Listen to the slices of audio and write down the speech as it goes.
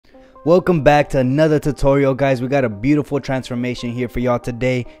Welcome back to another tutorial, guys. We got a beautiful transformation here for y'all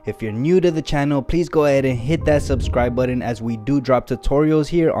today. If you're new to the channel, please go ahead and hit that subscribe button, as we do drop tutorials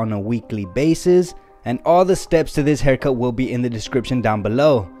here on a weekly basis, and all the steps to this haircut will be in the description down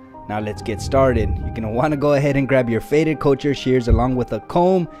below. Now let's get started. You're gonna want to go ahead and grab your faded culture shears along with a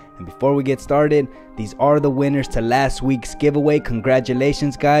comb. And before we get started, these are the winners to last week's giveaway.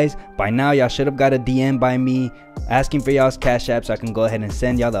 Congratulations, guys. By now y'all should have got a DM by me asking for y'all's cash app so I can go ahead and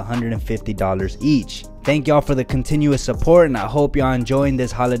send y'all the $150 each. Thank y'all for the continuous support, and I hope y'all enjoying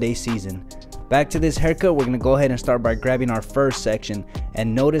this holiday season. Back to this haircut, we're gonna go ahead and start by grabbing our first section,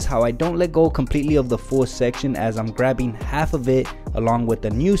 and notice how I don't let go completely of the full section, as I'm grabbing half of it along with the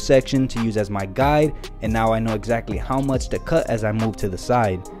new section to use as my guide. And now I know exactly how much to cut as I move to the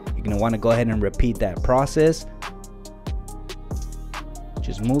side. You're gonna want to go ahead and repeat that process.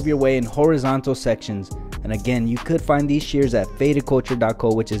 Just move your way in horizontal sections, and again, you could find these shears at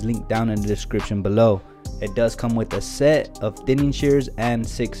fadedculture.co, which is linked down in the description below. It does come with a set of thinning shears and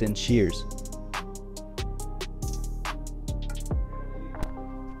 6-inch shears.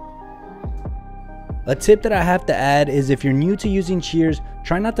 A tip that I have to add is, if you're new to using shears,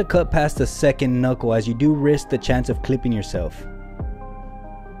 try not to cut past the second knuckle, as you do risk the chance of clipping yourself.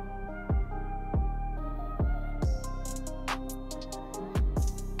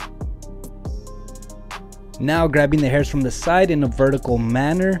 Now grabbing the hairs from the side in a vertical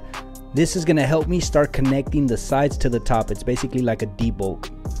manner, this is going to help me start connecting the sides to the top. It's basically like a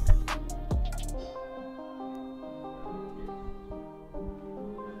debulk.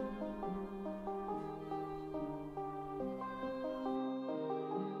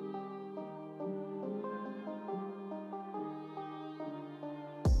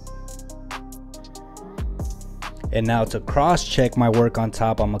 And now to cross check my work on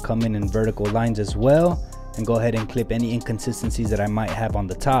top, I'm gonna come in vertical lines as well and go ahead and clip any inconsistencies that I might have on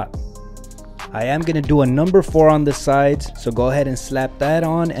the top. I am gonna do a number 4 on the sides, so go ahead and slap that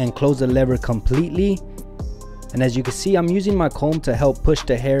on and close the lever completely. And as you can see, I'm using my comb to help push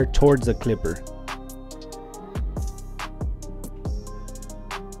the hair towards the clipper.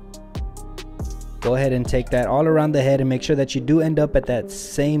 Go ahead and take that all around the head, and make sure that you do end up at that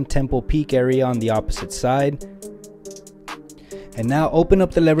same temple peak area on the opposite side. And now open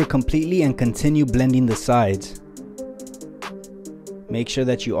up the lever completely and continue blending the sides. Make sure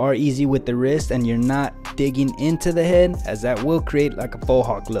that you are easy with the wrist and you're not digging into the head, as that will create like a faux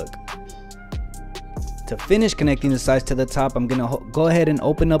hawk look. To finish connecting the sides to the top, I'm gonna go ahead and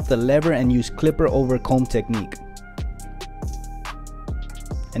open up the lever and use clipper over comb technique.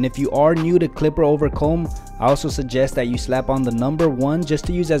 And if you are new to clipper over comb, I also suggest that you slap on the number 1 just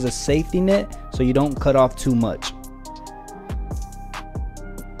to use as a safety net so you don't cut off too much.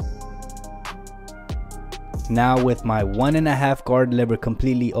 Now with my 1.5 guard lever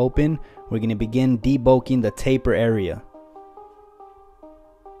completely open, we're going to begin debulking the taper area.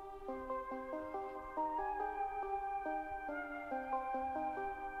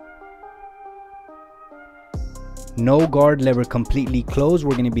 No guard lever completely closed,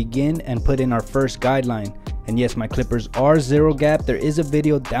 we're going to begin and put in our first guideline. And yes, my clippers are 0 gap. There is a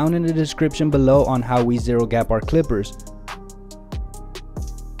video down in the description below on how we 0 gap our clippers.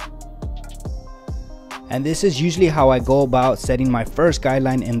 And this is usually how I go about setting my first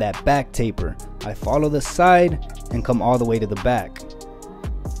guideline in that back taper. I follow the side and come all the way to the back.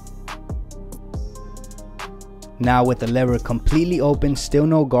 Now with the lever completely open, still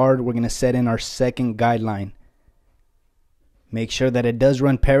no guard, we're going to set in our second guideline. Make sure that it does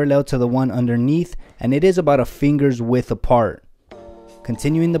run parallel to the one underneath, and it is about a finger's width apart.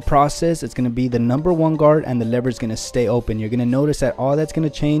 Continuing the process, it's going to be the number 1 guard, and the lever is going to stay open. You're going to notice that all that's going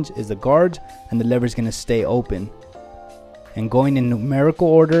to change is the guards, and the lever is going to stay open. And going in numerical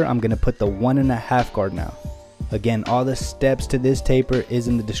order, I'm going to put the 1.5 guard now. Again, all the steps to this taper is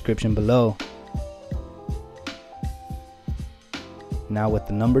in the description below. Now with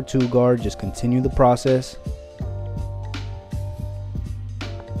the number 2 guard, just continue the process.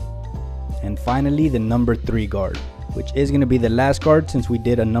 And finally, the number 3 guard, which is going to be the last guard since we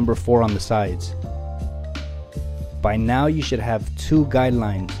did a number 4 on the sides. By now you should have 2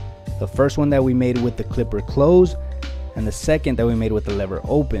 guidelines. The first one that we made with the clipper closed, and the second that we made with the lever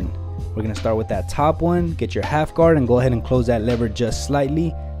open. We're going to start with that top one, get your half guard, and go ahead and close that lever just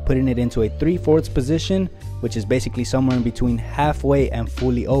slightly, putting it into a 3/4 position, which is basically somewhere in between halfway and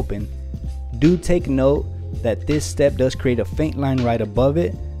fully open. Do take note that this step does create a faint line right above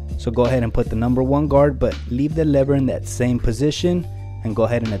it. So go ahead and put the number 1 guard, but leave the lever in that same position and go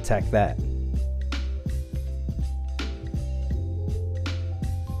ahead and attack that.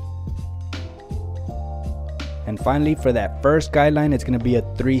 And finally, for that first guideline, it's going to be a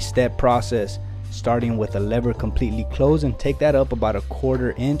 3-step process, starting with the lever completely closed, and take that up about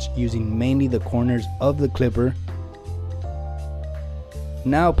 1/4 inch using mainly the corners of the clipper.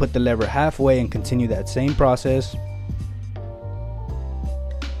 Now put the lever halfway and continue that same process.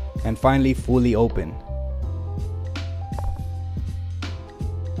 And finally, fully open.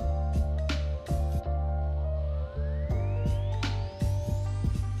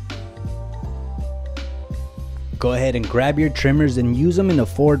 Go ahead and grab your trimmers and use them in a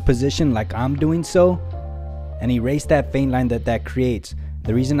forward position like I'm doing so, and erase that faint line that creates.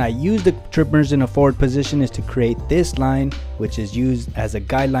 The reason I use the trimmers in a forward position is to create this line, which is used as a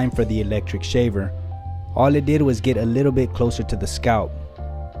guideline for the electric shaver. All it did was get a little bit closer to the scalp.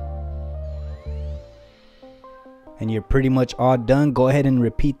 And you're pretty much all done. Go ahead and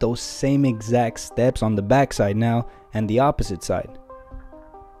repeat those same exact steps on the back side now and the opposite side.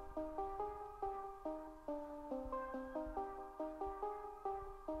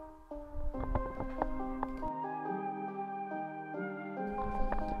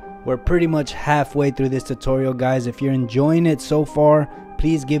 We're pretty much halfway through this tutorial, guys. If you're enjoying it so far,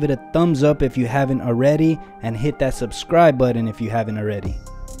 please give it a thumbs up if you haven't already, and hit that subscribe button if you haven't already.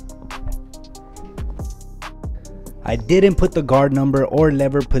 I didn't put the guard number or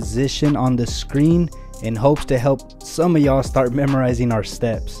lever position on the screen in hopes to help some of y'all start memorizing our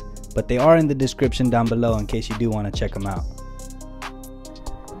steps, but they are in the description down below in case you do want to check them out.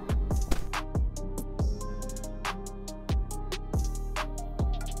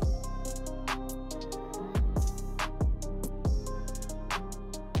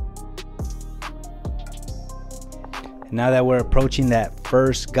 Now that we're approaching that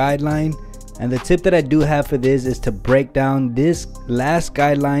first guideline, and the tip that I do have for this is to break down this last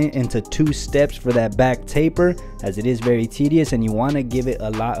guideline into 2 steps for that back taper, as it is very tedious and you want to give it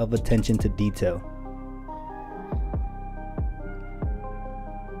a lot of attention to detail.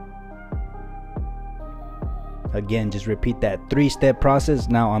 Again, just repeat that 3-step process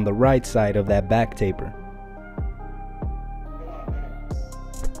now on the right side of that back taper.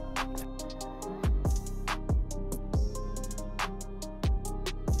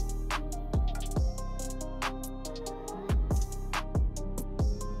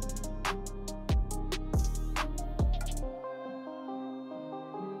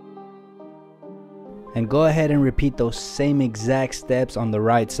 And go ahead and repeat those same exact steps on the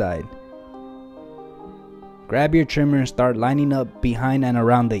right side. Grab your trimmer and start lining up behind and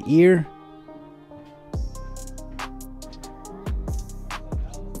around the ear.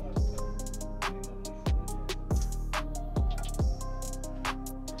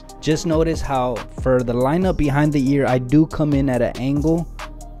 Just notice how for the line up behind the ear, I do come in at an angle.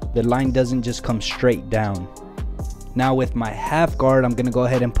 The line doesn't just come straight down. Now with my half guard, I'm going to go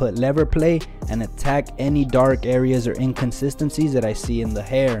ahead and put lever play and attack any dark areas or inconsistencies that I see in the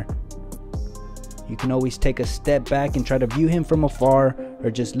hair. You can always take a step back and try to view him from afar,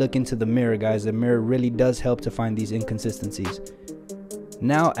 or just look into the mirror, guys. The mirror really does help to find these inconsistencies.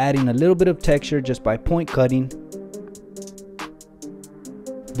 Now adding a little bit of texture just by point cutting.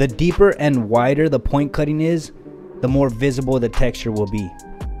 The deeper and wider the point cutting is, the more visible the texture will be.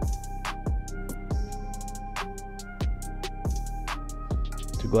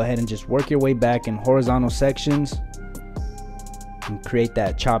 Go ahead and just work your way back in horizontal sections and create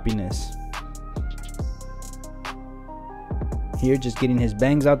that choppiness. Here, just getting his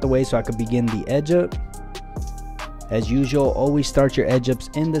bangs out the way so I could begin the edge up. As usual, always start your edge ups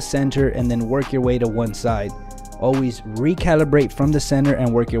in the center and then work your way to one side. Always recalibrate from the center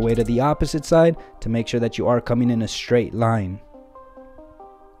and work your way to the opposite side to make sure that you are coming in a straight line.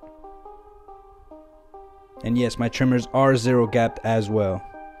 And yes, my trimmers are 0 gapped as well.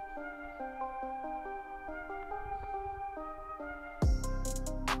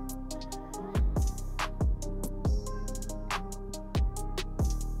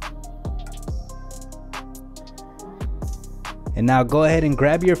 And now go ahead and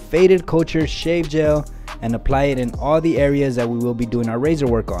grab your faded culture shave gel and apply it in all the areas that we will be doing our razor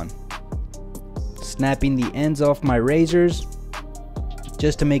work on. Snapping the ends off my razors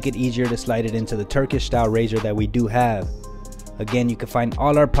just to make it easier to slide it into the Turkish style razor that we do have. Again, you can find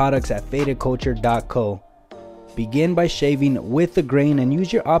all our products at fadedculture.co. Begin by shaving with the grain and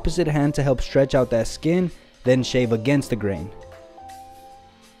use your opposite hand to help stretch out that skin, then shave against the grain.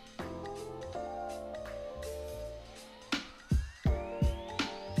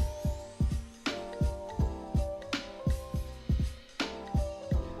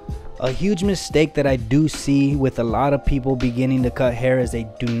 A huge mistake that I do see with a lot of people beginning to cut hair is they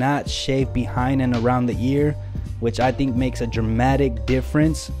do not shave behind and around the ear. which I think makes a dramatic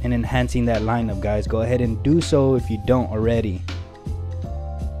difference in enhancing that lineup, guys. Go ahead and do so if you don't already.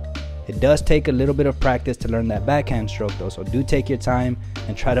 It does take a little bit of practice to learn that backhand stroke though, so do take your time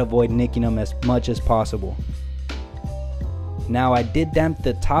and try to avoid nicking them as much as possible. Now I did damp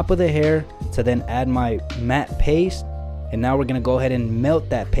the top of the hair to then add my matte paste, and now we're gonna go ahead and melt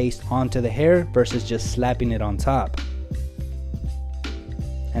that paste onto the hair versus just slapping it on top.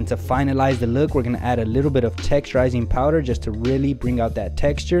 And to finalize the look, we're gonna add a little bit of texturizing powder just to really bring out that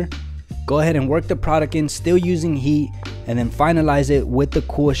texture. Go ahead and work the product in, still using heat, and then finalize it with the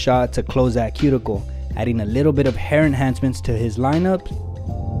cool shot to close that cuticle, adding a little bit of hair enhancements to his lineup.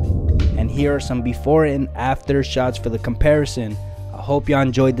 And here are some before and after shots for the comparison. I hope y'all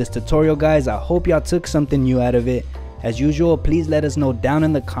enjoyed this tutorial, guys. I hope y'all took something new out of it. As usual, please let us know down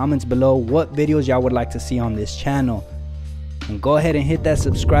in the comments below what videos y'all would like to see on this channel. And go ahead and hit that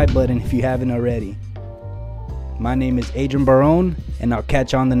subscribe button if you haven't already. My name is Adrian Barone, and I'll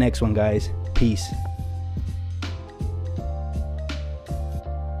catch you on the next one, guys. Peace.